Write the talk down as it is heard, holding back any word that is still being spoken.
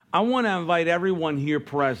I want to invite everyone here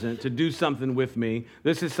present to do something with me.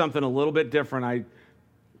 This is something a little bit different. I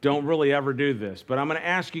don't really ever do this, but I'm going to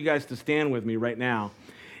ask you guys to stand with me right now.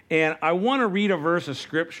 And I want to read a verse of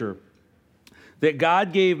Scripture that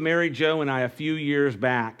God gave Mary Jo and I a few years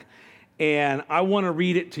back. And I want to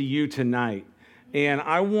read it to you tonight. And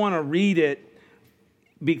I want to read it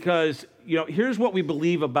because, here's what we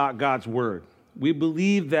believe about God's Word. We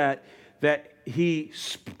believe that He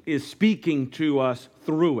is speaking to us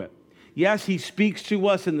through it. Yes, He speaks to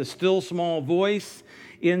us in the still small voice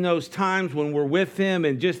in those times when we're with Him,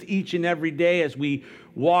 and just each and every day as we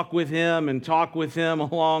walk with Him and talk with Him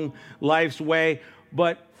along life's way.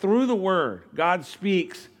 But through the Word, God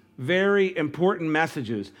speaks very important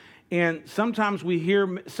messages. And sometimes we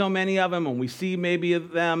hear so many of them, and we see maybe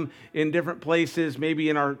of them in different places, maybe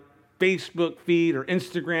in our Facebook feed or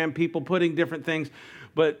Instagram, people putting different things.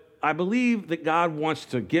 But I believe that God wants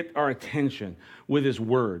to get our attention with His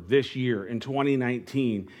Word this year in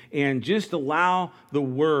 2019, and just allow the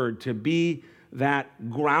Word to be that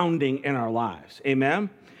grounding in our lives. Amen?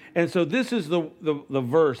 And so this is the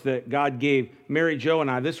verse that God gave Mary Jo and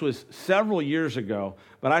I. This was several years ago,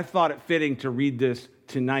 but I thought it fitting to read this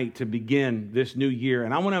tonight to begin this new year.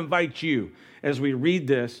 And I want to invite you, as we read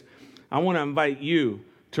this, I want to invite you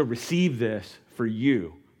to receive this for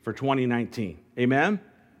you for 2019. Amen?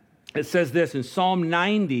 It says this in Psalm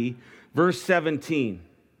 90, verse 17.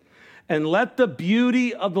 And let the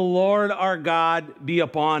beauty of the Lord our God be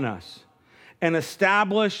upon us, and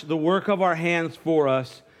establish the work of our hands for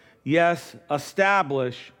us. Yes,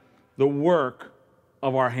 establish the work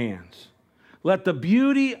of our hands. Let the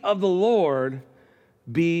beauty of the Lord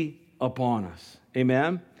be upon us.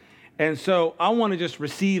 Amen? And so I want to just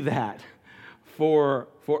receive that for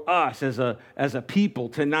us as a people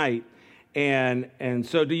tonight. And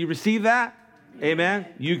so do you receive that? Amen?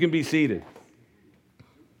 You can be seated.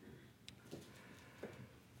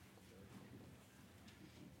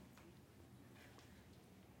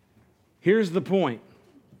 Here's the point.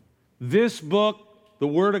 This book, the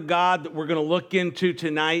Word of God that we're going to look into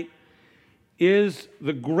tonight, is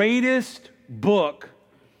the greatest book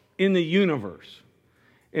in the universe.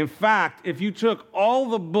 In fact, if you took all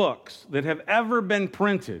the books that have ever been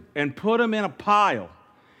printed and put them in a pile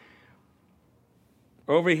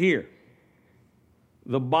over here,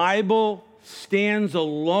 the Bible stands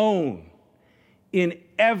alone in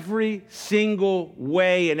every single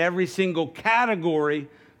way, in every single category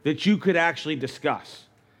that you could actually discuss.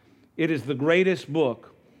 It is the greatest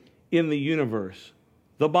book in the universe.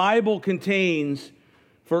 The Bible contains,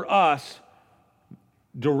 for us,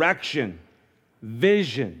 direction,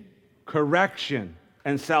 vision, correction,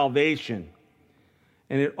 and salvation.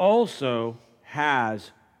 And it also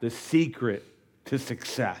has the secret to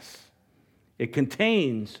success. It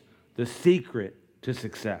contains the secret to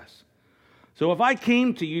success. So if I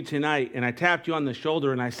came to you tonight and I tapped you on the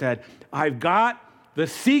shoulder and I said, I've got the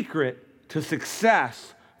secret to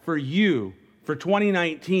success for you for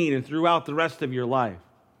 2019 and throughout the rest of your life,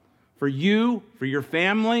 for you, for your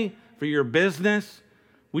family, for your business,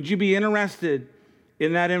 would you be interested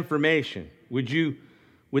in that information? Would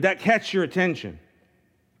that catch your attention?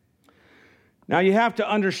 Now you have to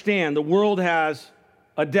understand the world has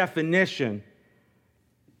a definition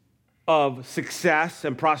of success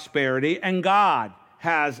and prosperity, and God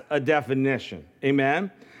has a definition. Amen?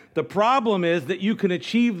 The problem is that you can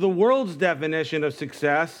achieve the world's definition of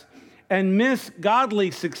success and miss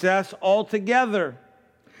godly success altogether.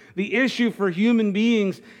 The issue for human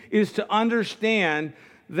beings is to understand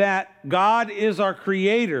that God is our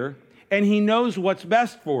creator and He knows what's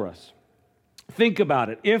best for us. Think about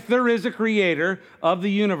it. If there is a creator of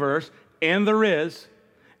the universe, and there is,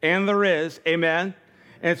 amen,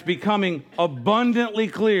 and it's becoming abundantly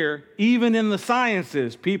clear, even in the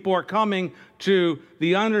sciences, people are coming to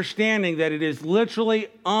the understanding that it is literally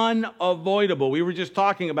unavoidable. We were just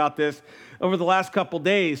talking about this over the last couple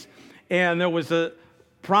days, and there was a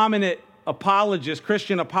prominent apologist,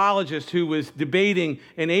 Christian apologist, who was debating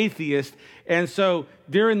an atheist. And so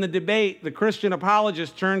during the debate, the Christian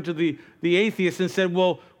apologist turned to the atheist and said,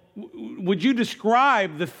 well, would you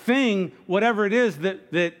describe the thing, whatever it is,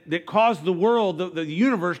 that caused the world, the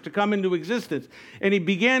universe to come into existence? And he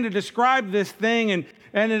began to describe this thing and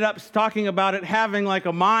ended up talking about it having like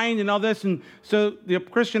a mind and all this. And so the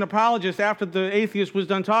Christian apologist, after the atheist was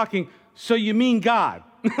done talking, so you mean God?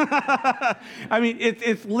 I mean,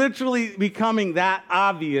 it's literally becoming that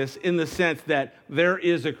obvious in the sense that there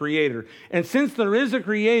is a creator. And since there is a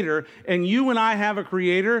creator and you and I have a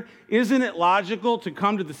creator, isn't it logical to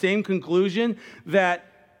come to the same conclusion that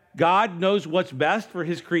God knows what's best for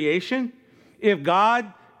His creation? If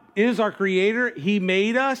God is our creator. He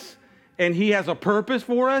made us, and he has a purpose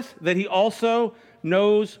for us, that he also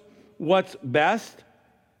knows what's best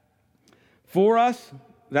for us.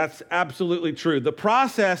 That's absolutely true. The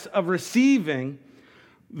process of receiving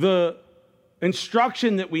the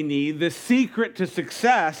instruction that we need, the secret to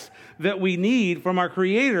success that we need from our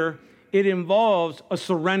Creator, it involves a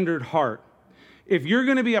surrendered heart. If you're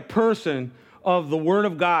going to be a person of the Word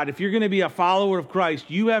of God, if you're going to be a follower of Christ,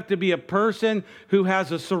 you have to be a person who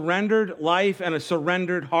has a surrendered life and a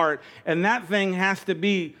surrendered heart. And that thing has to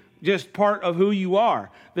be just part of who you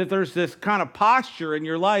are, that there's this kind of posture in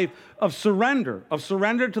your life of surrender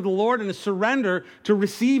to the Lord and a surrender to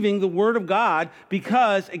receiving the Word of God,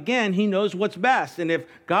 because, again, he knows what's best. And if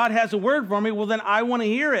God has a word for me, well, then I want to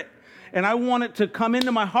hear it. And I want it to come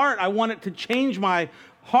into my heart. I want it to change my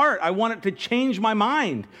heart. I want it to change my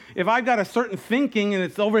mind. If I've got a certain thinking and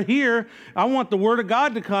it's over here, I want the Word of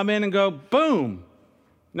God to come in and go, boom.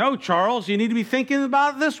 No, Charles, you need to be thinking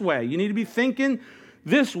about it this way. You need to be thinking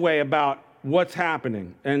this way about what's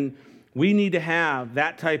happening. And we need to have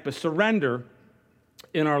that type of surrender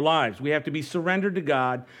in our lives. We have to be surrendered to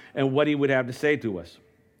God and what he would have to say to us.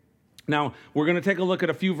 Now, we're going to take a look at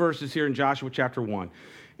a few verses here in Joshua chapter 1.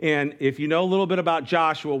 And if you know a little bit about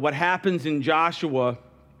Joshua, what happens in Joshua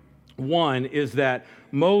 1 is that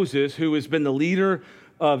Moses, who has been the leader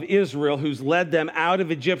of Israel, who's led them out of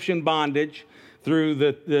Egyptian bondage,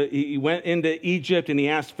 he went into Egypt and he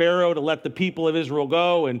asked Pharaoh to let the people of Israel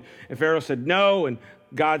go, and Pharaoh said no, and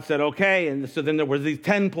God said okay, and so then there were these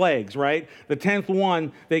 10 plagues, right? The 10th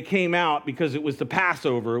one, they came out because it was the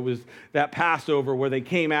Passover. It was that Passover where they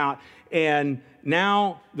came out, and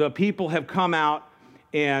now the people have come out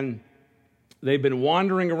and they've been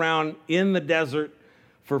wandering around in the desert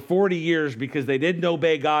for 40 years because they didn't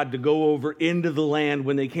obey God to go over into the land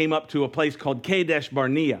when they came up to a place called Kadesh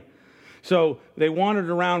Barnea. So they wandered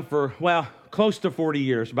around for, close to 40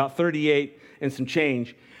 years, about 38 and some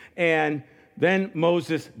change. And then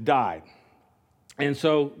Moses died. And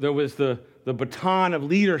so there was the baton of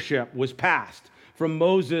leadership was passed from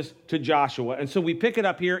Moses to Joshua. And so we pick it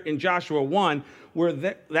up here in Joshua 1, where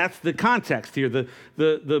that's the context here. The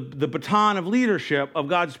baton of leadership of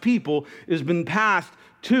God's people has been passed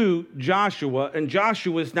to Joshua, and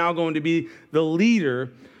Joshua is now going to be the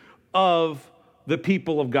leader of the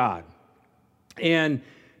people of God. And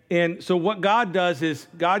so what God does is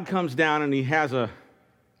God comes down and he has a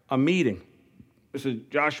meeting. He says,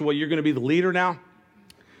 Joshua, you're going to be the leader now.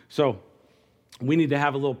 So we need to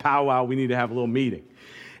have a little powwow. We need to have a little meeting.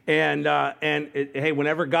 And hey,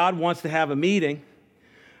 whenever God wants to have a meeting,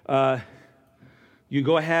 you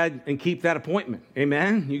go ahead and keep that appointment.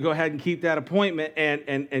 Amen? You go ahead and keep that appointment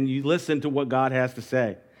and you listen to what God has to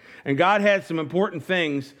say. And God had some important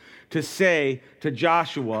things to say to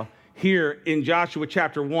Joshua here in Joshua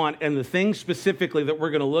chapter 1, and the things specifically that we're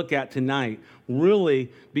going to look at tonight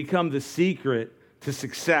really become the secret to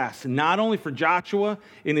success, not only for Joshua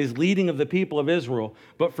in his leading of the people of Israel,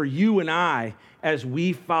 but for you and I as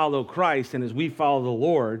we follow Christ and as we follow the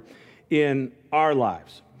Lord in our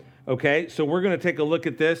lives. Okay, so we're going to take a look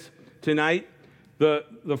at this tonight. The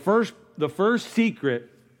first secret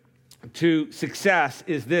to success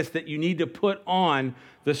is this, that you need to put on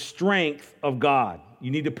the strength of God. You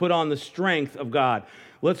need to put on the strength of God.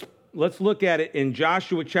 Let's look at it in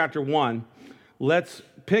Joshua chapter 1. Let's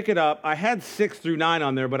pick it up. I had 6 through 9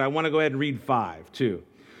 on there, but I want to go ahead and read 5 too.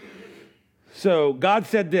 So God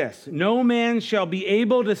said this, no man shall be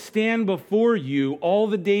able to stand before you all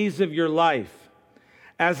the days of your life.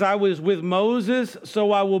 As I was with Moses,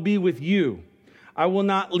 so I will be with you. I will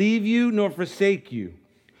not leave you nor forsake you.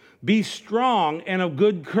 Be strong and of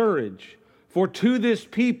good courage. For to this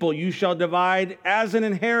people you shall divide as an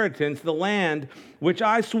inheritance the land which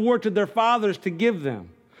I swore to their fathers to give them.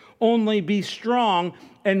 Only be strong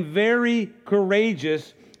and very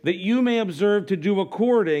courageous, that you may observe to do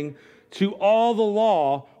according to all the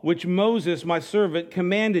law which Moses my servant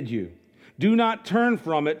commanded you. Do not turn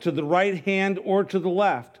from it to the right hand or to the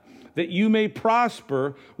left, that you may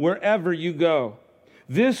prosper wherever you go.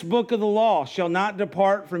 This book of the law shall not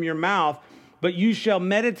depart from your mouth, but you shall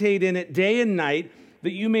meditate in it day and night,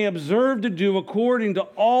 that you may observe to do according to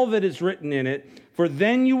all that is written in it. For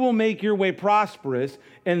then you will make your way prosperous,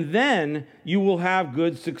 and then you will have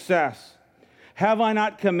good success. Have I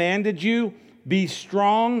not commanded you? Be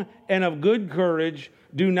strong and of good courage.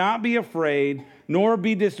 Do not be afraid, nor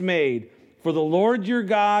be dismayed. For the Lord your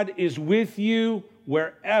God is with you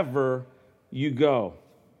wherever you go.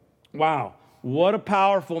 Wow, what a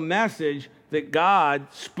powerful message that God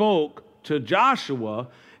spoke to Joshua,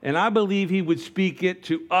 and I believe he would speak it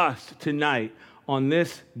to us tonight on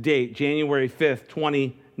this date, January 5th,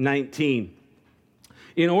 2019. 2019.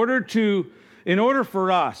 In order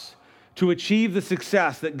for us to achieve the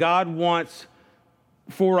success that God wants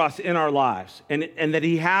for us in our lives and that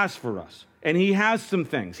he has for us, and he has some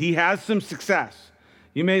things, he has some success.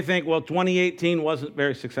 You may think, well, 2018 wasn't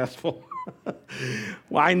very successful.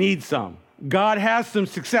 Well, I need some. God has some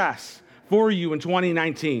success for you in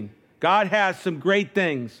 2019. God has some great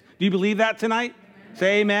things. Do you believe that tonight? Amen.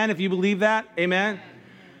 Say amen if you believe that. Amen.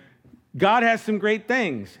 God has some great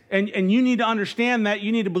things. And you need to understand that.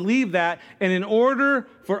 You need to believe that. And in order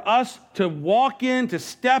for us to walk in, to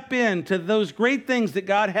step into those great things that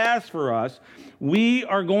God has for us, we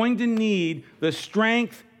are going to need the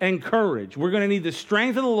strength and courage. We're going to need the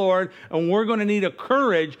strength of the Lord, and we're going to need a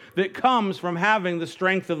courage that comes from having the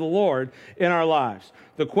strength of the Lord in our lives.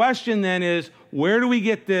 The question then is, where do we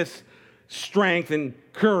get this strength and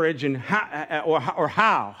courage, and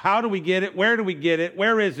how? How do we get it? Where do we get it?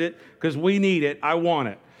 Where is it? Because we need it. I want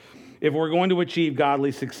it. If we're going to achieve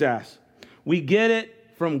godly success, we get it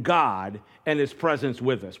from God and his presence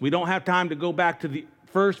with us. We don't have time to go back to the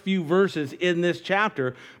first few verses in this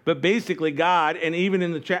chapter, but basically God, and even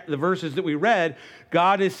in the verses that we read,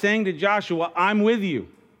 God is saying to Joshua, I'm with you.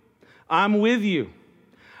 I'm with you.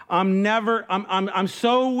 I'm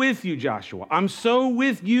so with you, Joshua. I'm so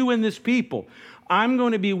with you and this people. I'm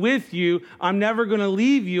going to be with you. I'm never going to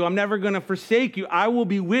leave you. I'm never going to forsake you. I will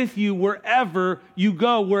be with you wherever you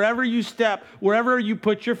go, wherever you step, wherever you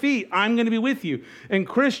put your feet. I'm going to be with you. And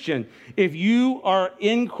Christian, if you are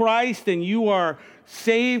in Christ and you are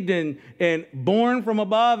saved and born from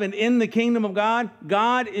above and in the kingdom of God,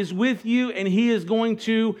 God is with you, and he is going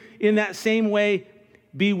to, in that same way,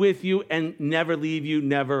 be with you and never leave you,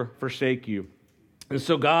 never forsake you. And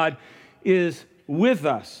so God is with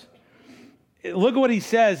us. Look at what he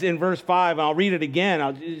says in verse 5. I'll read it again.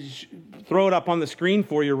 I'll just throw it up on the screen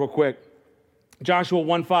for you real quick. Joshua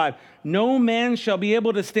 1:5. No man shall be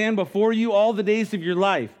able to stand before you all the days of your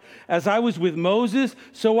life. As I was with Moses,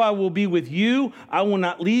 so I will be with you. I will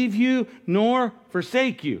not leave you nor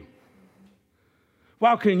forsake you.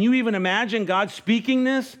 Wow, can you even imagine God speaking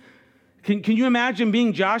this? Can you imagine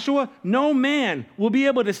being Joshua? No man will be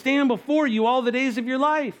able to stand before you all the days of your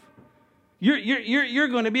life. You're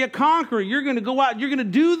going to be a conqueror. You're going to go out. You're going to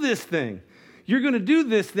do this thing. You're going to do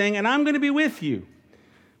this thing, and I'm going to be with you.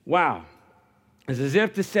 Wow. It's as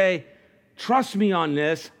if to say, trust me on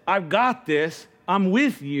this. I've got this. I'm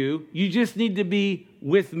with you. You just need to be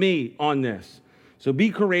with me on this. So be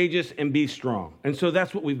courageous and be strong. And so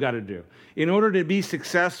that's what we've got to do. In order to be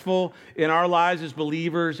successful in our lives as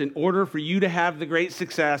believers, in order for you to have the great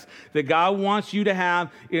success that God wants you to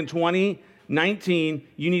have in 2019,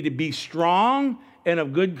 you need to be strong and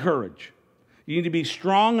of good courage. You need to be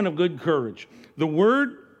strong and of good courage. The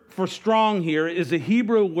word for strong here is a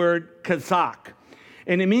Hebrew word, kazak.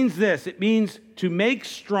 And it means this. It means to make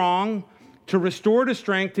strong, to restore to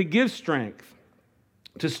strength, to give strength,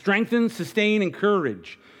 to strengthen, sustain,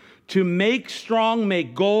 encourage, to make strong,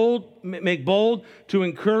 make bold, to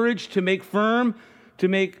encourage, to make firm, to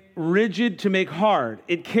make rigid, to make hard.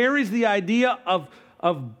 It carries the idea of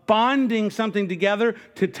bonding something together,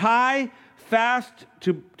 to tie fast,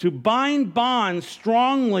 to bind bonds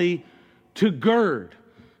strongly, to gird.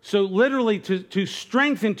 So literally to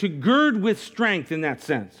strengthen, to gird with strength in that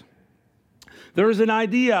sense. There is an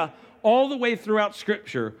idea all the way throughout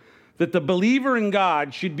Scripture that the believer in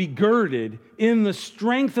God should be girded in the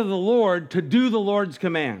strength of the Lord to do the Lord's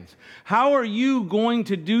commands. How are you going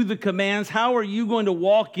to do the commands? How are you going to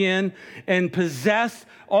walk in and possess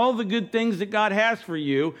all the good things that God has for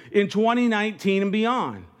you in 2019 and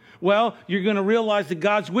beyond? Well, you're going to realize that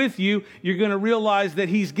God's with you. You're going to realize that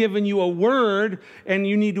he's given you a word, and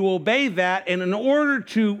you need to obey that. And in order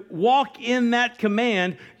to walk in that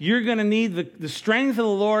command, you're going to need the strength of the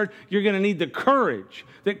Lord. You're going to need the courage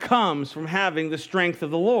that comes from having the strength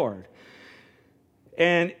of the Lord.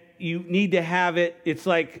 And you need to have it. It's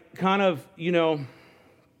like kind of,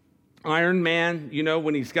 Iron Man,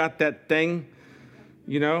 when he's got that thing,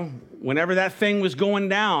 whenever that thing was going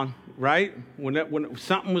down, right? When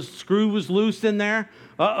screw was loose in there,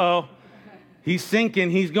 he's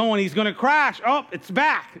sinking, he's going to crash. Oh, it's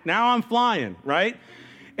back. Now I'm flying, right?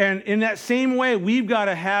 And in that same way, we've got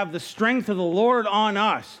to have the strength of the Lord on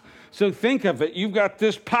us. So think of it. You've got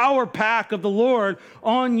this power pack of the Lord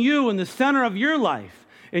on you in the center of your life.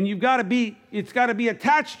 And it's got to be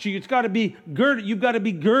attached to you. It's got to be girded. You've got to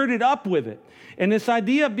be girded up with it. And this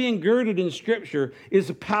idea of being girded in Scripture is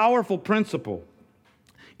a powerful principle.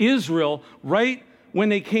 Israel, right when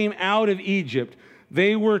they came out of Egypt,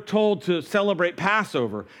 they were told to celebrate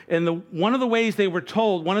Passover. And one of the ways they were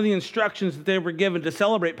told, one of the instructions that they were given to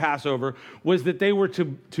celebrate Passover was that they were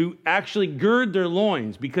to actually gird their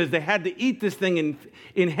loins, because they had to eat this thing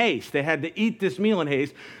in haste. They had to eat this meal in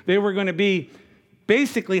haste. They were going to be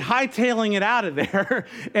basically hightailing it out of there,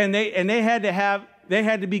 and they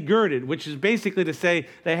had to be girded, which is basically to say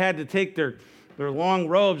they had to take their long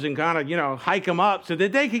robes and kind of, hike them up so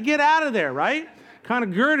that they could get out of there, right? Kind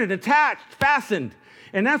of girded, attached, fastened.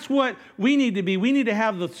 And that's what we need to be. We need to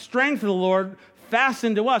have the strength of the Lord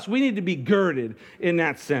fastened to us. We need to be girded in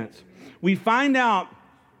that sense. We find out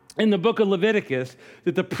in the book of Leviticus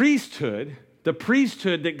that the priesthood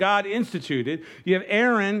that God instituted, you have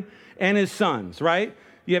Aaron and his sons, right?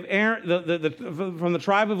 You have Aaron, from the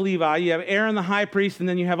tribe of Levi, you have Aaron the high priest, and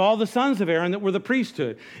then you have all the sons of Aaron that were the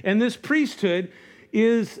priesthood. And this priesthood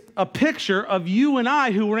is a picture of you and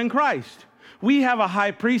I who were in Christ. We have a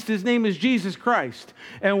high priest. His name is Jesus Christ.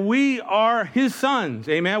 And we are his sons.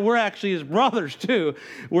 Amen. We're actually his brothers too.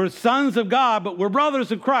 We're sons of God, but we're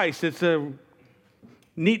brothers of Christ. It's a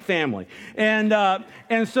neat family. And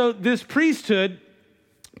so this priesthood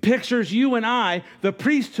pictures you and I, the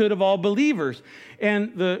priesthood of all believers.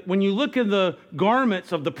 And when you look in the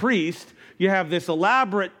garments of the priest, you have this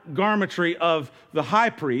elaborate garmentry of the high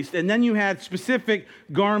priest, and then you had specific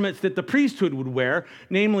garments that the priesthood would wear,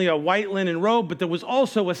 namely a white linen robe, but there was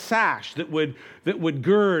also a sash that would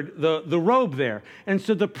gird the robe there. And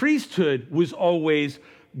so the priesthood was always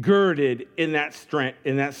girded in that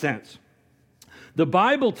sense. The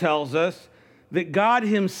Bible tells us that God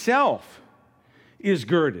himself is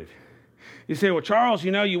girded. You say, well, Charles,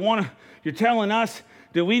 you're telling us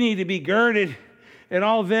that we need to be girded and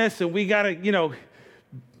all this, and we got to,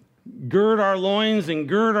 gird our loins and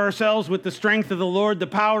gird ourselves with the strength of the Lord, the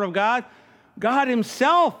power of God. God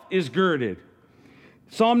himself is girded.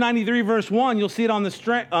 Psalm 93, verse 1, you'll see it on the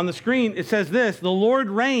screen. It says this: the Lord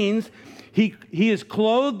reigns. He is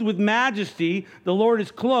clothed with majesty. The Lord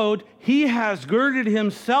is clothed. He has girded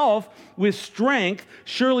himself with strength.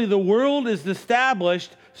 Surely the world is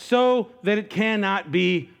established so that it cannot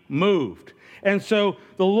be moved. And so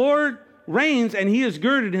the Lord reigns, and he has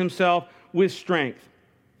girded himself with strength.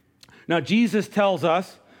 Now, Jesus tells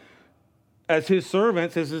us, as his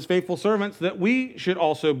servants, as his faithful servants, that we should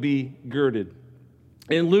also be girded.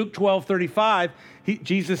 In Luke 12:35,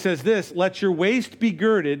 Jesus says this: let your waist be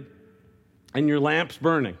girded and your lamps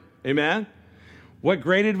burning. Amen? What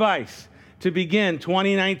great advice to begin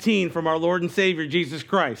 2019 from our Lord and Savior, Jesus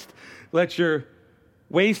Christ. Let your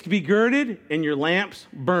waist be girded and your lamps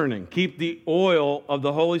burning. Keep the oil of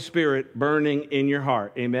the Holy Spirit burning in your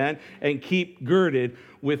heart. Amen? And keep girded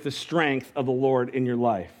with the strength of the Lord in your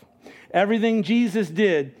life. Everything Jesus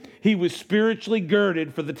did, he was spiritually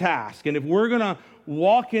girded for the task. And if we're going to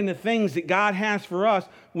walk into things that God has for us,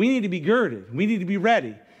 we need to be girded. We need to be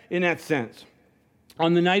ready in that sense.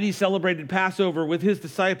 On the night he celebrated Passover with his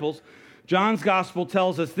disciples, John's gospel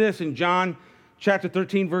tells us this in John chapter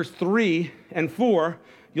 13, verse 3 and 4.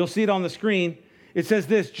 You'll see it on the screen. It says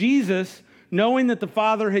this: Jesus, knowing that the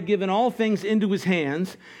Father had given all things into his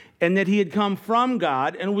hands, and that he had come from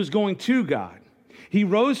God and was going to God, he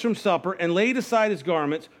rose from supper and laid aside his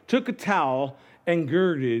garments, took a towel, and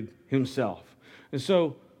girded himself. And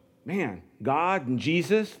so, man, God and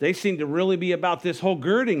Jesus, they seem to really be about this whole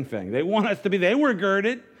girding thing. They want us to be, they were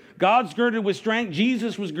girded. God's girded with strength.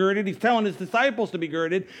 Jesus was girded. He's telling his disciples to be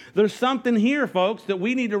girded. There's something here, folks, that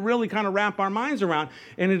we need to really kind of wrap our minds around.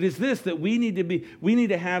 And it is this, that we need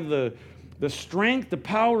to have the strength, the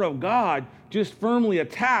power of God just firmly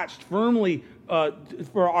attached, firmly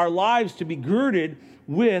for our lives to be girded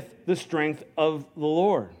with the strength of the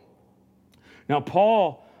Lord. Now,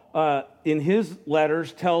 Paul, in his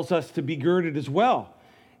letters, tells us to be girded as well.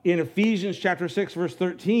 In Ephesians chapter 6, verse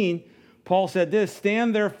 13, Paul said this: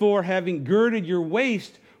 stand therefore, having girded your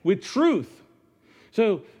waist with truth.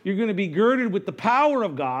 So you're going to be girded with the power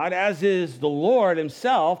of God, as is the Lord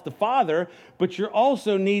himself, the Father, but you're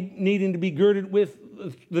also needing to be girded with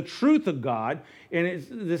the truth of God. And it's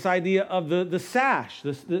this idea of the sash,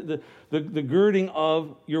 the girding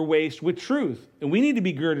of your waist with truth. And we need to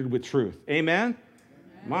be girded with truth. Amen?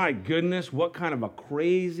 My goodness, what kind of a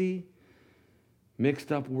crazy,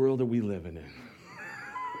 mixed up world are we living in?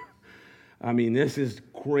 I mean, this is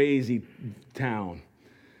crazy town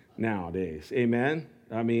nowadays. Amen?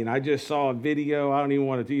 I mean, I just saw a video, I don't even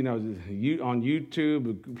want to, on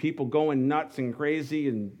YouTube, people going nuts and crazy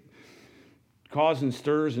and causing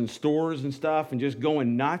stirs in stores and stuff and just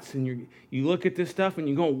going nuts. And you look at this stuff and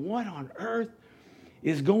you go, what on earth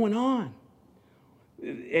is going on?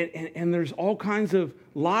 And there's all kinds of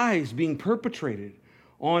lies being perpetrated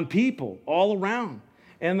on people all around.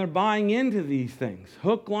 And they're buying into these things.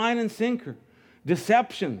 Hook, line, and sinker.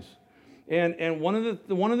 Deceptions. And one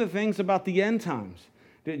of the things about the end times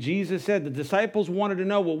that Jesus said, the disciples wanted to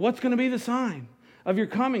know, well, what's going to be the sign of your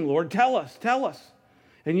coming, Lord? Tell us, tell us.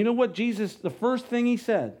 And you know what Jesus, the first thing he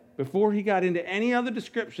said, before he got into any other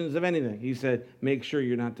descriptions of anything, he said, make sure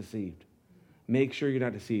you're not deceived. Make sure you're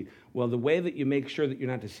not deceived. Well, the way that you make sure that you're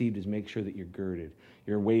not deceived is make sure that you're girded.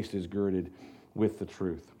 Your waist is girded with the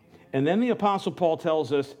truth. And then the Apostle Paul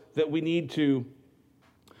tells us that we need to,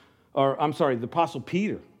 the Apostle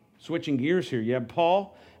Peter, switching gears here. You have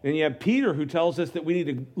Paul, and you have Peter who tells us that we need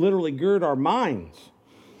to literally gird our minds.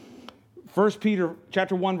 1 Peter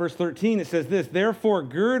chapter 1, verse 13, it says this, therefore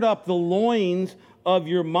gird up the loins of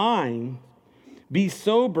your mind, be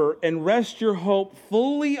sober, and rest your hope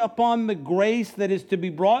fully upon the grace that is to be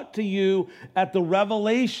brought to you at the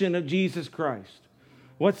revelation of Jesus Christ.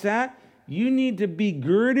 What's that? You need to be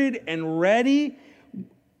girded and ready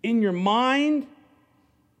in your mind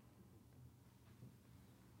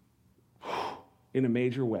in a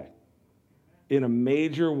major way. In a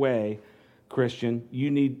major way, Christian,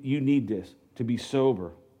 you need this to be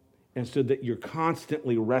sober, and so that you're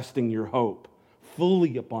constantly resting your hope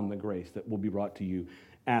fully upon the grace that will be brought to you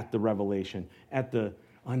at the revelation, at the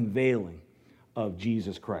unveiling of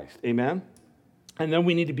Jesus Christ. Amen? And then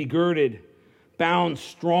we need to be girded, bound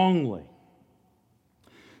strongly.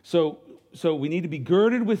 So we need to be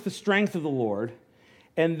girded with the strength of the Lord,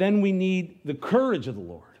 and then we need the courage of the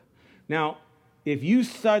Lord. Now, if you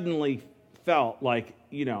suddenly felt like,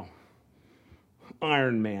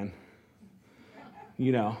 Iron Man,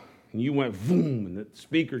 and you went boom, and the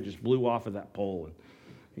speaker just blew off of that pole,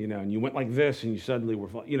 and and you went like this, and you suddenly were,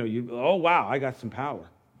 oh wow, I got some power,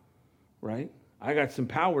 right? I got some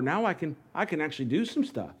power. Now I can actually do some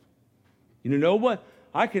stuff. You know what?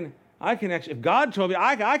 I can actually, if God told me,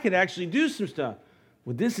 I could actually do some stuff.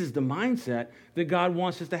 Well, this is the mindset that God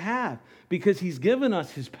wants us to have, because he's given us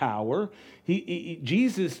his power.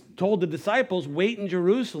 Jesus told the disciples, wait in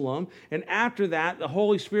Jerusalem, and after that, the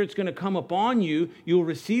Holy Spirit's going to come upon you. You'll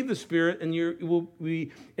receive the Spirit, and you will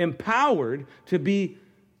be empowered to be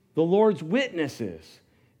the Lord's witnesses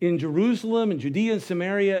in Jerusalem and Judea and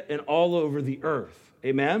Samaria and all over the earth.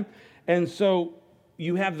 Amen? And so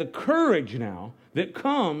you have the courage now that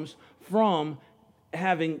comes from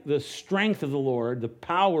having the strength of the Lord, the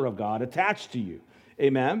power of God attached to you.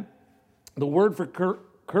 Amen? The word for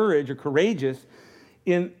courage or courageous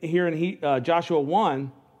in Joshua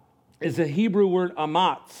 1 is a Hebrew word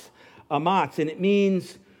amatz, and it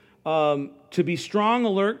means to be strong,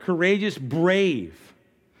 alert, courageous, brave,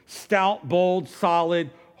 stout, bold, solid,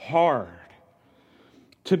 hard.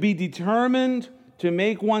 To be determined, to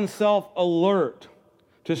make oneself alert,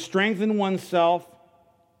 to strengthen oneself,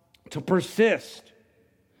 to persist.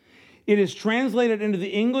 It is translated into the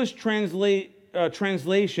English translations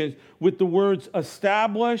with the words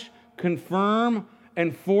establish, confirm,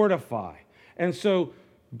 and fortify. And so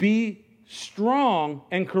be strong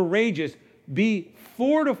and courageous. Be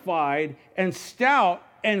fortified and stout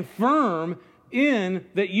and firm in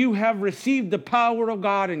that you have received the power of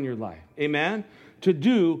God in your life. Amen? To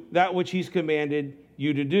do that which he's commanded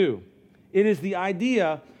you to do. It is the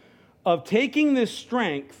idea of taking this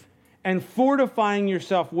strength and fortifying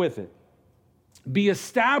yourself with it. Be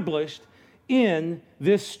established in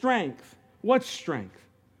this strength. What strength?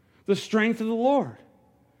 The strength of the Lord.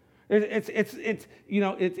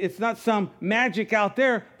 It's not some magic out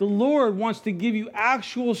there. The Lord wants to give you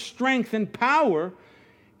actual strength and power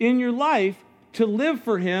in your life to live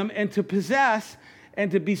for him and to possess and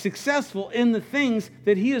to be successful in the things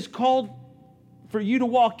that he has called for you to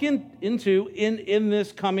walk into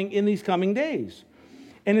these coming days.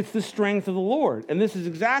 And it's the strength of the Lord. And this is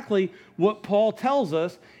exactly what Paul tells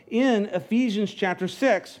us in Ephesians chapter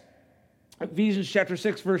 6. Ephesians chapter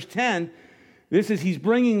 6, verse 10. He's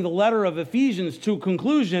bringing the letter of Ephesians to a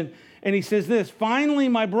conclusion. And he says this, finally,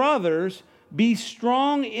 my brothers, be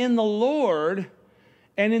strong in the Lord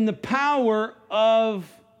and in the power of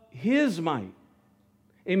his might.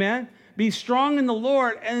 Amen? Be strong in the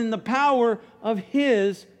Lord and in the power of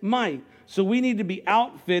his might. So we need to be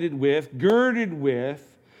outfitted with, girded with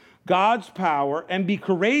God's power, and be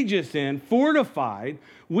courageous in, fortified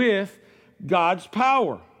with God's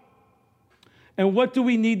power. And what do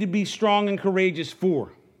we need to be strong and courageous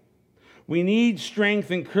for? We need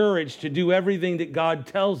strength and courage to do everything that God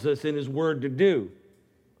tells us in his word to do.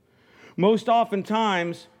 Most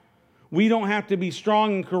oftentimes, we don't have to be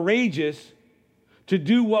strong and courageous to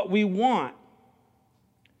do what we want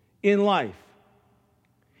in life.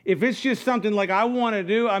 If it's just something like I want to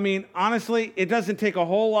do, honestly, it doesn't take a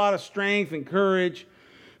whole lot of strength and courage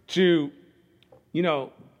to,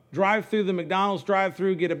 drive through the McDonald's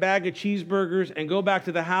drive-through, get a bag of cheeseburgers, and go back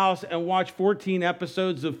to the house and watch 14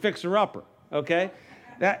 episodes of Fixer Upper, okay?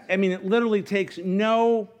 It literally takes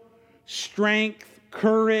no strength,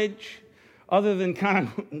 courage, other than kind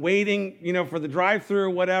of waiting, for the drive-through or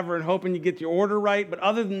whatever and hoping you get your order right. But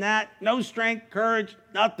other than that, no strength, courage,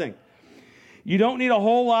 nothing. You don't need a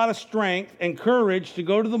whole lot of strength and courage to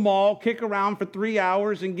go to the mall, kick around for 3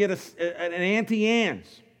 hours, and get an Auntie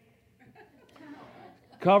Anne's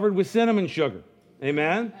covered with cinnamon sugar.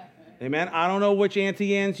 Amen? Amen. I don't know which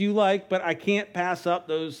Auntie Anne's you like, but I can't pass up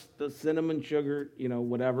the cinnamon sugar,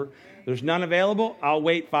 whatever. There's none available. I'll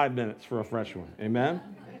wait 5 minutes for a fresh one. Amen?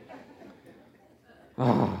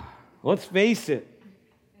 Let's face it.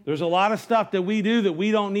 There's a lot of stuff that we do that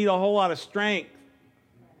we don't need a whole lot of strength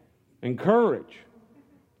and courage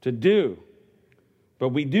to do. But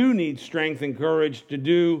we do need strength and courage to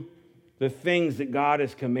do the things that God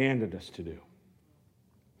has commanded us to do.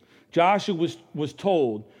 Joshua was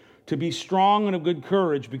told to be strong and of good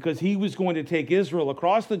courage because he was going to take Israel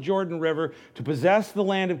across the Jordan River to possess the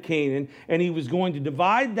land of Canaan, and he was going to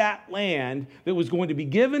divide that land that was going to be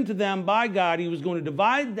given to them by God. He was going to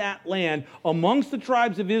divide that land amongst the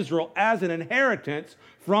tribes of Israel as an inheritance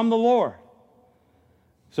from the Lord.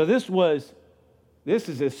 So this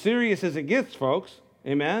is as serious as it gets, folks.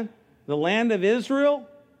 Amen? The land of Israel,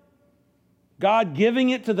 God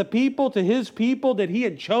giving it to the people, to his people that he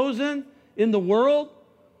had chosen in the world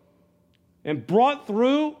and brought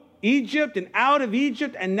through Egypt and out of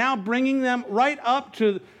Egypt, and now bringing them right up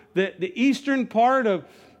to the eastern part of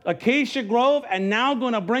Acacia Grove, and now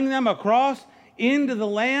going to bring them across into the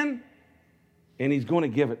land, and he's going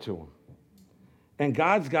to give it to them. And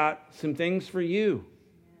God's got some things for you.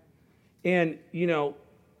 And,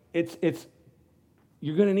 it's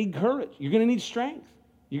you're going to need courage. You're going to need strength.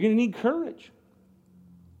 You're going to need courage.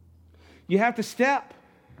 You have to step.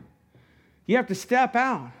 You have to step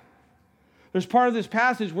out. There's part of this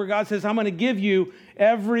passage where God says, I'm going to give you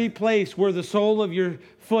every place where the sole of your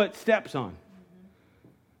foot steps on.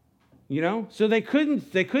 So they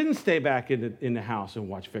couldn't stay back in the house and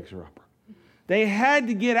watch Fixer Upper. They had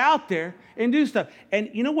to get out there and do stuff. And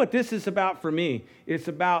you know what this is about for me? It's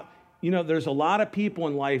about, there's a lot of people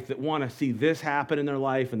in life that want to see this happen in their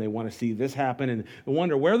life, and they want to see this happen and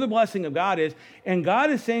wonder where the blessing of God is. And God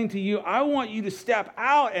is saying to you, I want you to step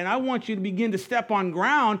out, and I want you to begin to step on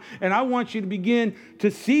ground, and I want you to begin to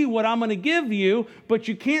see what I'm going to give you, but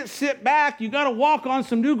you can't sit back. You got to walk on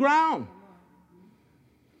some new ground.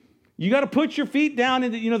 You got to put your feet down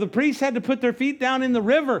in the priests had to put their feet down in the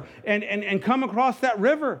river and come across that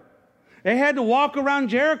river. They had to walk around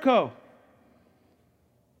Jericho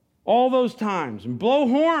all those times and blow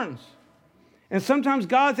horns. And sometimes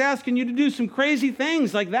God's asking you to do some crazy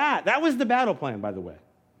things like that. That was the battle plan, by the way.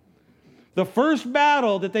 The first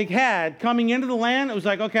battle that they had coming into the land, it was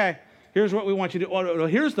like, okay, here's what we want you to do. Oh,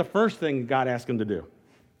 here's the first thing God asked them to do.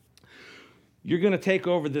 You're going to take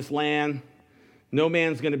over this land. No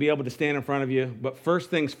man's going to be able to stand in front of you. But first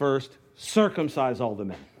things first, circumcise all the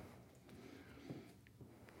men.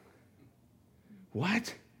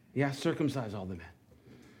 What? Yeah, circumcise all the men.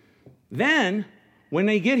 Then, when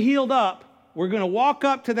they get healed up, we're going to walk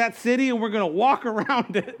up to that city and we're going to walk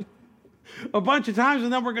around it a bunch of times,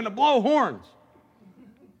 and then we're going to blow horns.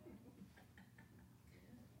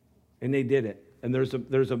 And they did it. And there's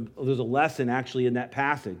a lesson actually in that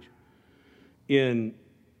passage in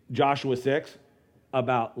Joshua 6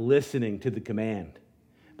 about listening to the command,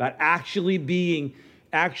 about actually being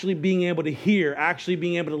able to hear, actually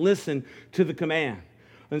being able to listen to the command.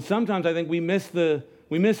 And sometimes I think we miss the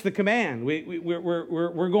command.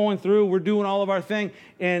 We're going through, we're doing all of our thing,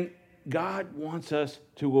 and God wants us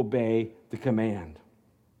to obey the command.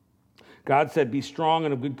 God said, be strong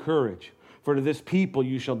and of good courage, for to this people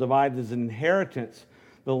you shall divide as an inheritance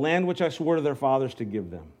the land which I swore to their fathers to give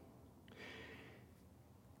them.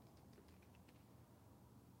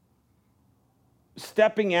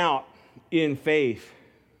 Stepping out in faith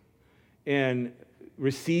and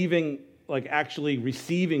actually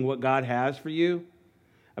receiving what God has for you.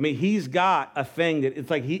 He's got a thing that it's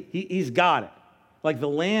like he's got it. Like the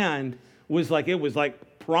land was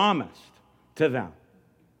promised to them.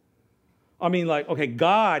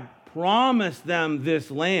 God promised them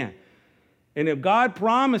this land. And if God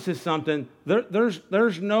promises something,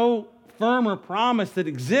 there's no firmer promise that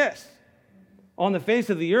exists on the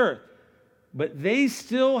face of the earth. But they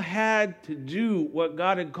still had to do what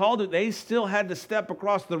God had called it. They still had to step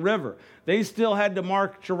across the river. They still had to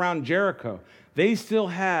march around Jericho. They still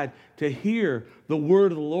had to hear the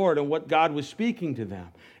word of the Lord and what God was speaking to them.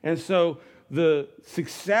 And so the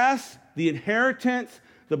success, the inheritance,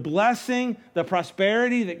 the blessing, the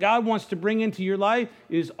prosperity that God wants to bring into your life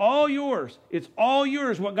is all yours. It's all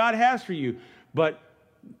yours, what God has for you. But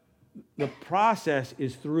the process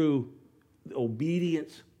is through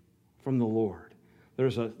obedience from the Lord.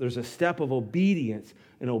 There's a step of obedience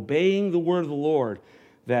and obeying the word of the Lord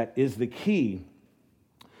that is the key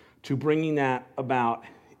to bringing that about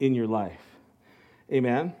in your life.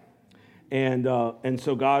 Amen? And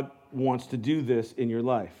so God wants to do this in your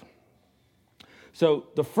life. So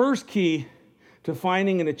the first key to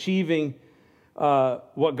finding and achieving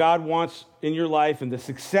what God wants in your life and the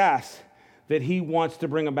success that he wants to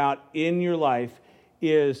bring about in your life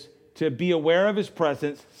is to be aware of his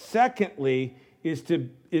presence. Secondly, is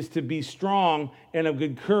to be strong and of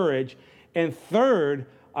good courage. And third,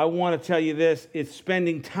 I want to tell you this, it's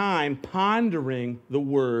spending time pondering the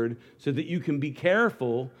word so that you can be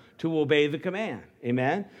careful to obey the command.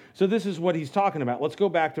 Amen? So this is what he's talking about. Let's go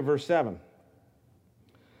back to verse 7.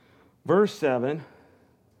 Verse 7,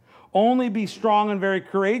 only be strong and very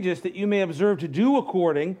courageous that you may observe to do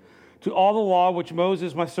according to all the law which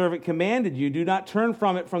Moses my servant commanded you. Do not turn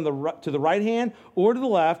from it to the right hand or to the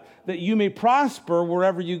left, that you may prosper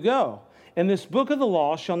wherever you go. And this book of the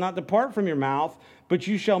law shall not depart from your mouth, but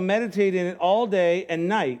you shall meditate in it all day and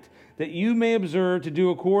night, that you may observe to do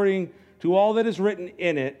according to all that is written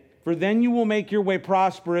in it. For then you will make your way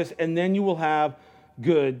prosperous, and then you will have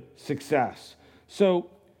good success. So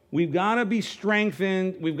we've got to be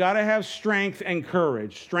strengthened. We've got to have strength and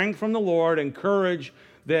courage. Strength from the Lord and courage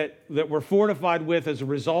that we're fortified with as a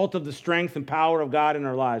result of the strength and power of God in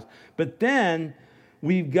our lives. But then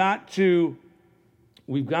we've got to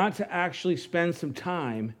actually spend some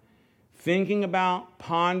time thinking about,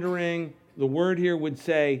 pondering. The word here would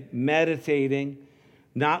say meditating,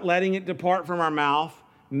 not letting it depart from our mouth,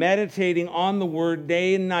 meditating on the word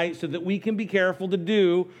day and night so that we can be careful to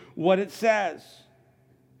do what it says.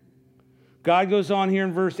 God goes on here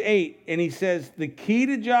in verse 8, and he says, the key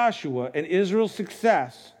to Joshua and Israel's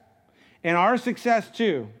success, and our success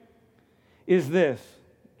too, is this.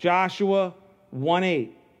 Joshua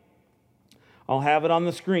 1:8. I'll have it on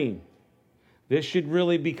the screen. This should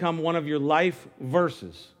really become one of your life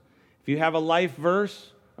verses. If you have a life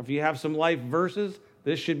verse, or if you have some life verses,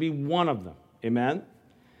 this should be one of them. Amen?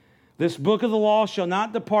 This book of the law shall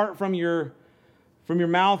not depart from your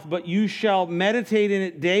mouth, but you shall meditate in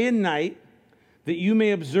it day and night, that you may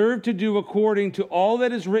observe to do according to all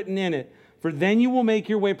that is written in it. For then you will make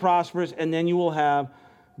your way prosperous, and then you will have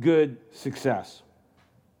good success.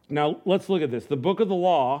 Now, let's look at this. The book of the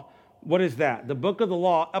law, what is that? The book of the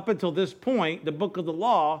law, up until this point, the book of the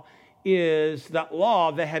law is that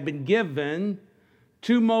law that had been given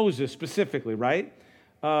to Moses specifically, right?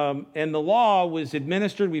 And the law was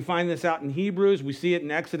administered. We find this out in Hebrews. We see it in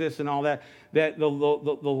Exodus and all that. That the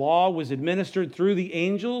law was administered through the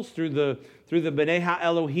angels, through the B'nai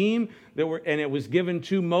HaElohim, and it was given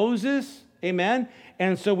to Moses. Amen.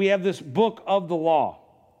 And so we have this book of the law.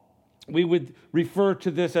 We would refer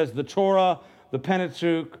to this as the Torah, the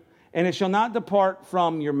Pentateuch, and it shall not depart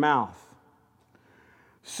from your mouth.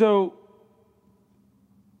 So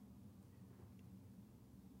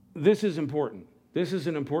this is important. This is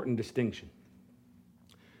an important distinction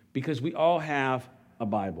because we all have a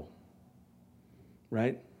Bible,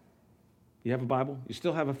 right? You have a Bible? You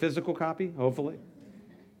still have a physical copy, hopefully?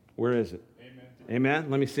 Where is it? Amen. Amen?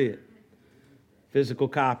 Let me see it. Physical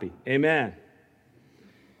copy. Amen.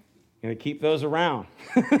 Going to keep those around.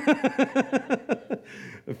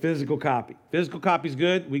 A physical copy. Physical copy's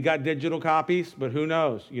good. We got digital copies, but who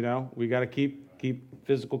knows? We got to keep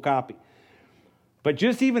physical copy. But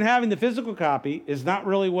just even having the physical copy is not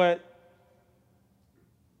really what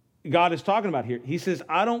God is talking about here. He says,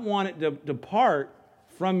 I don't want it to depart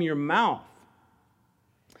from your mouth.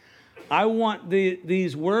 I want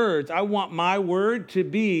these words, I want my word to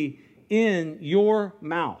be in your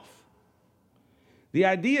mouth. The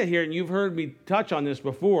idea here, and you've heard me touch on this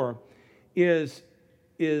before, is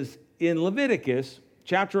in Leviticus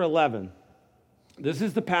chapter 11. This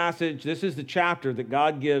is the passage, this is the chapter that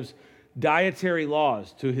God gives dietary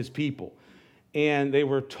laws to his people. And they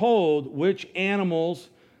were told which animals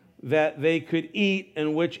that they could eat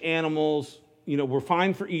and which animals, were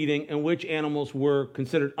fine for eating and which animals were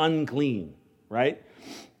considered unclean, right?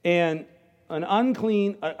 And a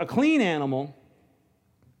clean animal,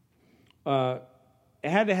 it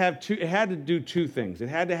had to do two things. It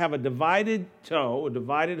had to have a divided toe, a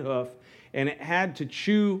divided hoof, and it had to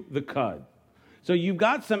chew the cud. So you've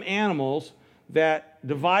got some animals that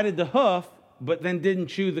divided the hoof, but then didn't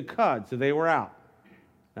chew the cud, so they were out.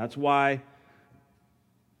 That's why,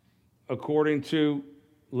 according to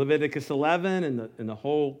Leviticus 11 and the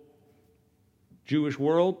whole Jewish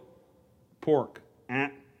world, pork.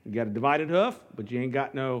 You got a divided hoof, but you ain't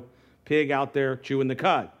got no pig out there chewing the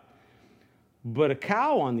cud. But a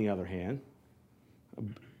cow, on the other hand,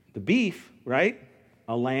 the beef, right?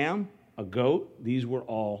 A lamb, a goat, these were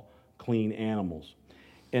all clean animals,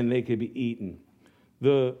 and they could be eaten.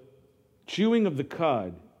 The chewing of the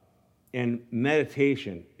cud and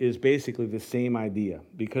meditation is basically the same idea,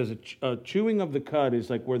 because a chewing of the cud is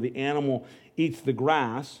like where the animal eats the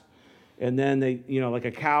grass, and then they, like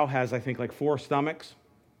a cow has, I think, like 4 stomachs.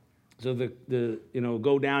 So the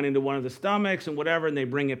go down into one of the stomachs and whatever, and they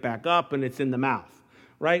bring it back up, and it's in the mouth,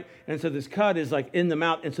 right? And so this cud is like in the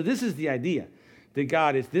mouth. And so this is the idea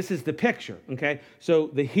that this is the picture, okay? So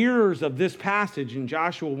the hearers of this passage in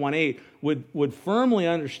Joshua 1:8 would firmly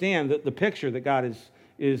understand that the picture that God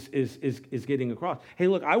is getting across. Hey,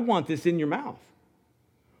 look, I want this in your mouth.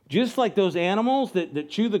 Just like those animals that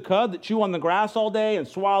chew the cud, that chew on the grass all day and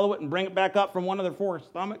swallow it and bring it back up from one of their 4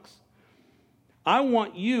 stomachs. I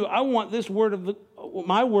want this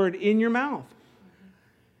my word in your mouth.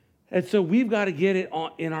 And so we've got to get it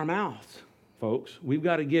in our mouths, folks. We've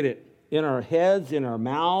got to get it in our heads, in our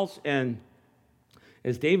mouths. And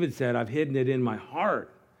as David said, I've hidden it in my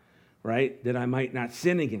heart, right, that I might not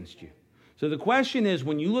sin against you. So the question is,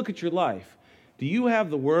 when you look at your life, do you have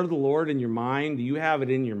the word of the Lord in your mind? Do you have it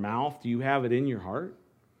in your mouth? Do you have it in your heart?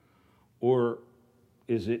 Or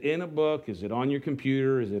is it in a book? Is it on your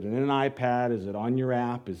computer? Is it in an iPad? Is it on your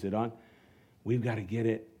app? We've got to get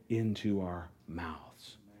it into our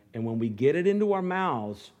mouths. And when we get it into our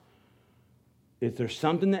mouths, if there's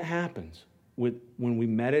something that happens when we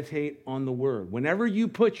meditate on the word, whenever you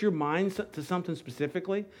put your mind to something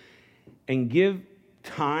specifically and give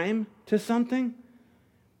time to something,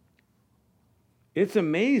 it's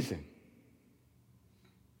amazing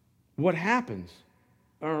what happens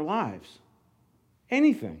in our lives.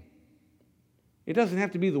 Anything. It doesn't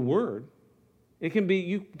have to be the word. It can be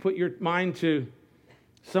you put your mind to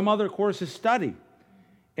some other course of study.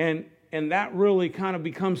 And that really kind of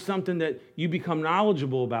becomes something that you become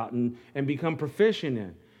knowledgeable about and become proficient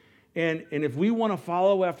in. And if we want to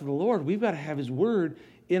follow after the Lord, we've got to have his word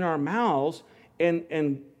in our mouths.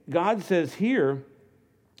 And God says here,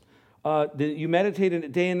 that you meditate in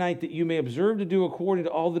it day and night, that you may observe to do according to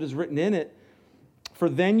all that is written in it. For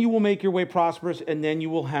then you will make your way prosperous, and then you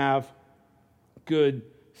will have good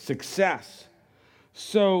success.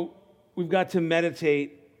 So we've got to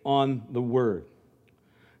meditate on the word.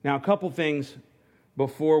 Now, a couple things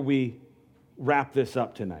before we wrap this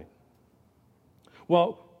up tonight.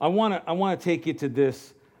 Well, I want to take you to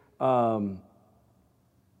this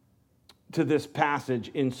passage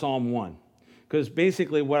in Psalm 1, because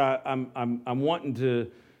basically what I'm wanting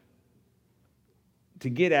to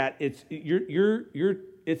get at, it's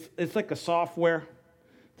like a software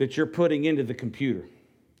that you're putting into the computer,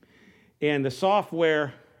 and this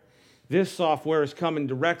software is coming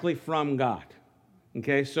directly from God.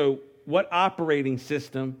 Okay, so what operating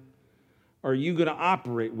system are you going to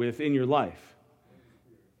operate with in your life?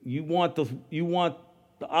 You want the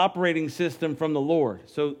operating system from the Lord.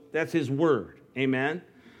 So that's his word. Amen.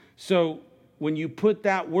 So when you put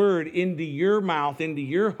that word into your mouth, into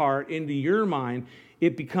your heart, into your mind,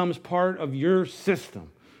 it becomes part of your system,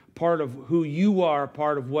 part of who you are,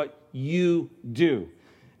 part of what you do.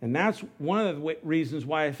 And that's one of the reasons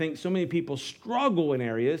why I think so many people struggle in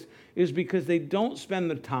areas, is because they don't spend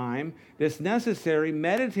the time that's necessary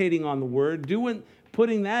meditating on the word,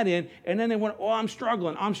 putting that in, and then they went, I'm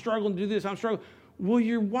struggling to do this, I'm struggling. Well,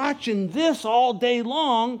 you're watching this all day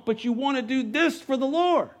long, but you want to do this for the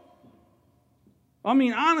Lord. I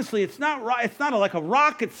mean, honestly, it's not like a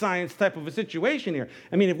rocket science type of a situation here.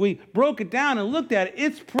 I mean, if we broke it down and looked at it,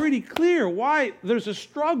 it's pretty clear why there's a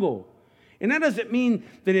struggle. And that doesn't mean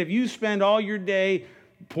that if you spend all your day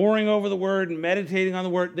poring over the word and meditating on the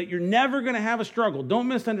word, that you're never going to have a struggle. Don't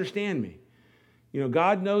misunderstand me.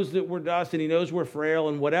 God knows that we're dust, and he knows we're frail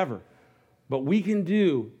and whatever. But we can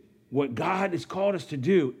do what God has called us to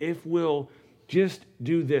do if we'll just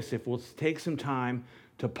do this, if we'll take some time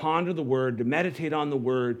to ponder the word, to meditate on the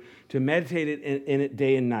word, to meditate in it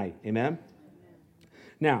day and night. Amen?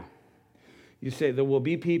 Now, you say there will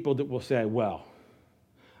be people that will say, well,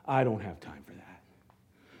 I don't have time for that.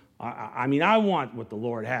 I mean, I want what the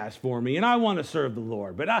Lord has for me, and I want to serve the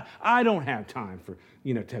Lord, but I don't have time for,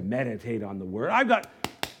 to meditate on the word.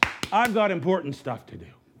 I've got important stuff to do,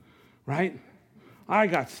 right? I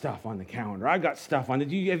got stuff on the calendar. I got stuff on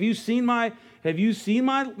it. Have you seen my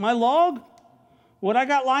log? What I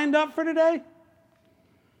got lined up for today?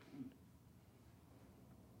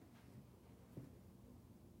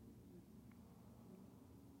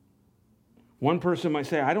 One person might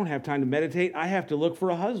say, I don't have time to meditate. I have to look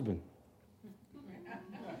for a husband.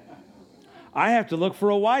 I have to look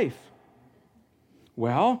for a wife.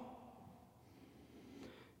 Well,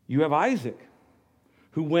 you have Isaac,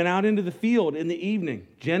 who went out into the field in the evening.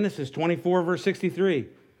 Genesis 24, verse 63.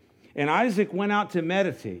 And Isaac went out to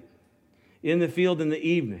meditate in the field in the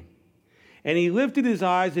evening. And he lifted his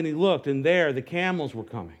eyes and he looked, and there the camels were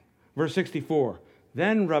coming. Verse 64.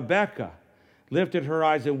 Then Rebekah lifted her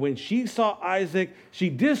eyes, and when she saw Isaac, she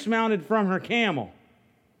dismounted from her camel.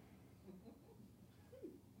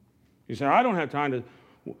 You say, I don't have time to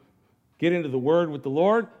get into the word with the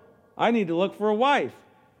Lord. I need to look for a wife.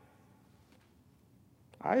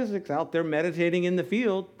 Isaac's out there meditating in the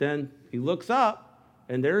field. Then he looks up,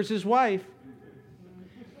 and there's his wife.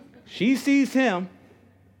 She sees him.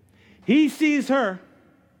 He sees her.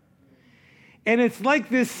 And it's like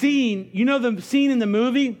this scene. You know the scene in the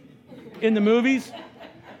movies,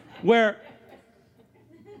 where,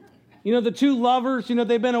 the two lovers,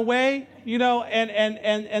 they've been away,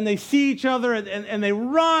 and they see each other, and they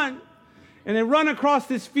run. And they run across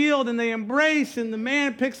this field and they embrace, and the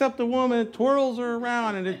man picks up the woman and twirls her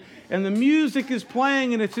around, and the music is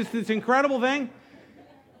playing, and it's just this incredible thing.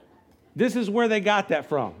 This is where they got that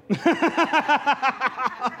from.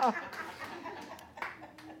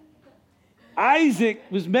 Isaac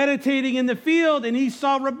was meditating in the field and he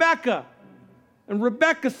saw Rebekah, and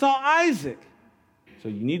Rebekah saw Isaac. So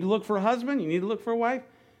you need to look for a husband, you need to look for a wife,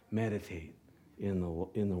 meditate in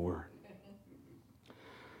the Word.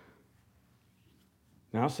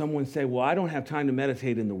 Now, someone say, well, I don't have time to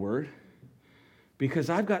meditate in the Word because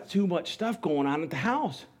I've got too much stuff going on at the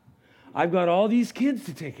house. I've got all these kids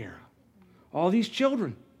to take care of, all these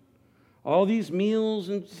children, all these meals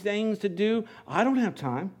and things to do. I don't have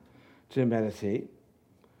time to meditate.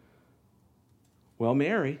 Well,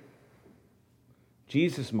 Mary,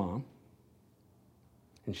 Jesus' mom,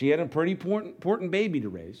 and she had a pretty important baby to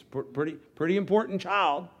raise, pretty important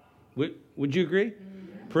child. Would you agree?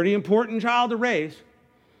 Pretty important child to raise.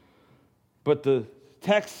 But the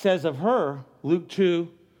text says of her, Luke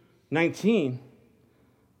 2:19,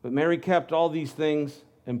 but Mary kept all these things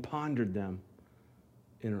and pondered them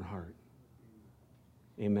in her heart.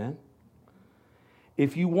 Amen?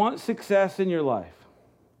 If you want success in your life,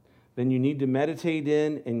 then you need to meditate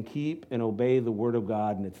in and keep and obey the Word of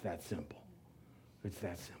God, and it's that simple. It's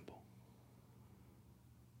that simple.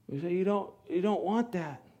 You say, you don't want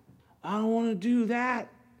that. I don't want to do that.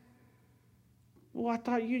 Well, I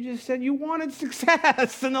thought you just said you wanted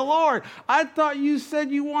success in the Lord. I thought you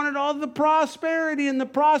said you wanted all the prosperity and the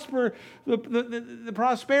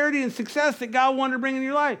prosperity and success that God wanted to bring in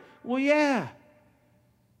your life. Well, yeah.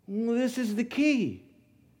 Well, this is the key.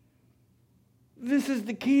 This is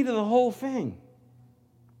the key to the whole thing.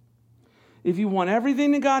 If you want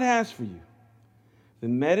everything that God has for you,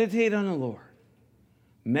 then meditate on the Lord.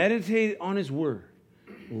 Meditate on His Word.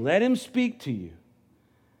 Let Him speak to you.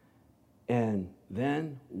 And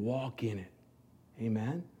then walk in it.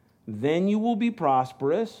 Amen? Then you will be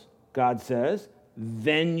prosperous, God says.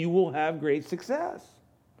 Then you will have great success.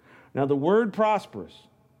 Now, the word prosperous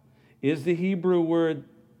is the Hebrew word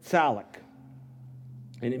salak.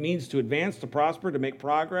 And it means to advance, to prosper, to make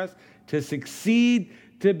progress, to succeed,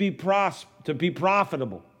 to be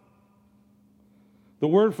profitable. The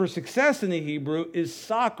word for success in the Hebrew is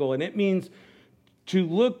sako, and it means to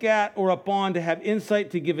look at or upon, to have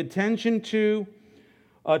insight, to give attention to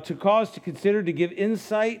cause, to consider, to give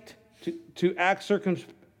insight, to act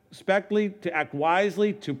circumspectly, to act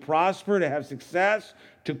wisely, to prosper, to have success,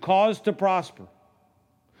 to cause to prosper.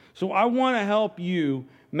 So I want to help you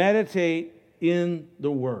meditate in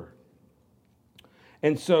the Word.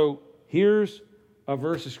 And so here's a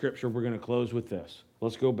verse of Scripture. We're going to close with this.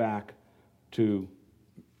 Let's go back to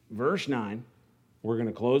verse 9. We're going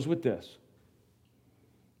to close with this.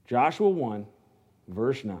 Joshua 1,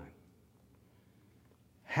 verse 9.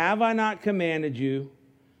 Have I not commanded you,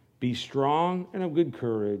 be strong and of good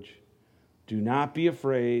courage, do not be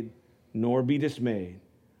afraid, nor be dismayed,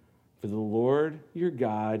 for the Lord your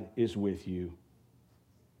God is with you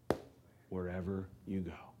wherever you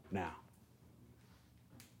go. Now,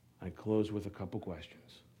 I close with a couple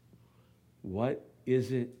questions. What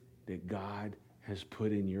is it that God has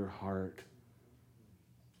put in your heart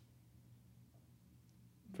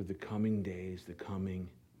for the coming days, the coming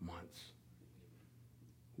months?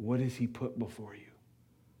 What has He put before you?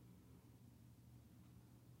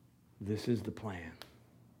 This is the plan.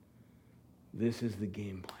 This is the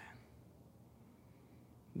game plan.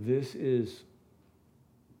 This is,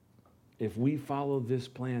 if we follow this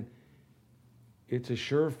plan, it's a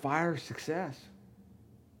surefire success.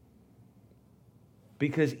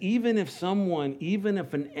 Because even if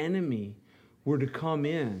an enemy were to come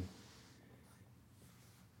in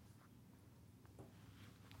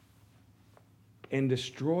and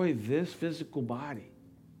destroy this physical body,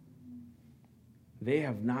 they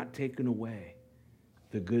have not taken away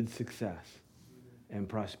the good success and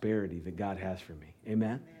prosperity that God has for me.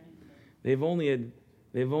 Amen? They've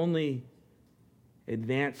only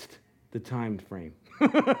advanced the time frame.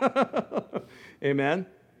 Amen?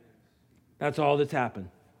 That's all that's happened.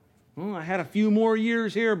 Well, I had a few more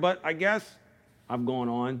years here, but I guess I've gone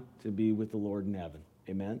on to be with the Lord in heaven.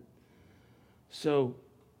 Amen? So,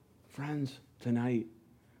 friends, tonight,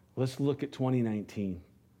 let's look at 2019.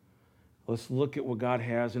 Let's look at what God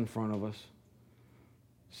has in front of us.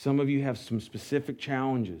 Some of you have some specific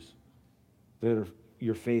challenges that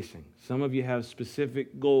you're facing. Some of you have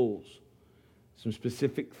specific goals, some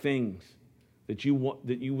specific things that you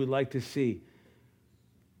would like to see.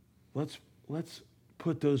 Let's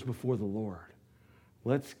put those before the Lord.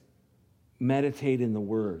 Let's meditate in the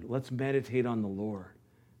Word. Let's meditate on the Lord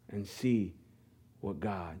and see what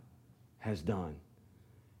God has done.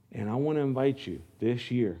 And I want to invite you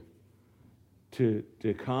this year to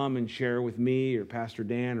come and share with me or Pastor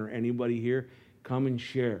Dan or anybody here. Come and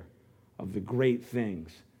share of the great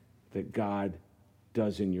things that God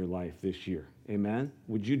does in your life this year. Amen?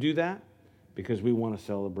 Would you do that? Because we want to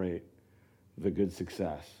celebrate the good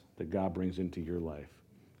success that God brings into your life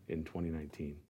in 2019.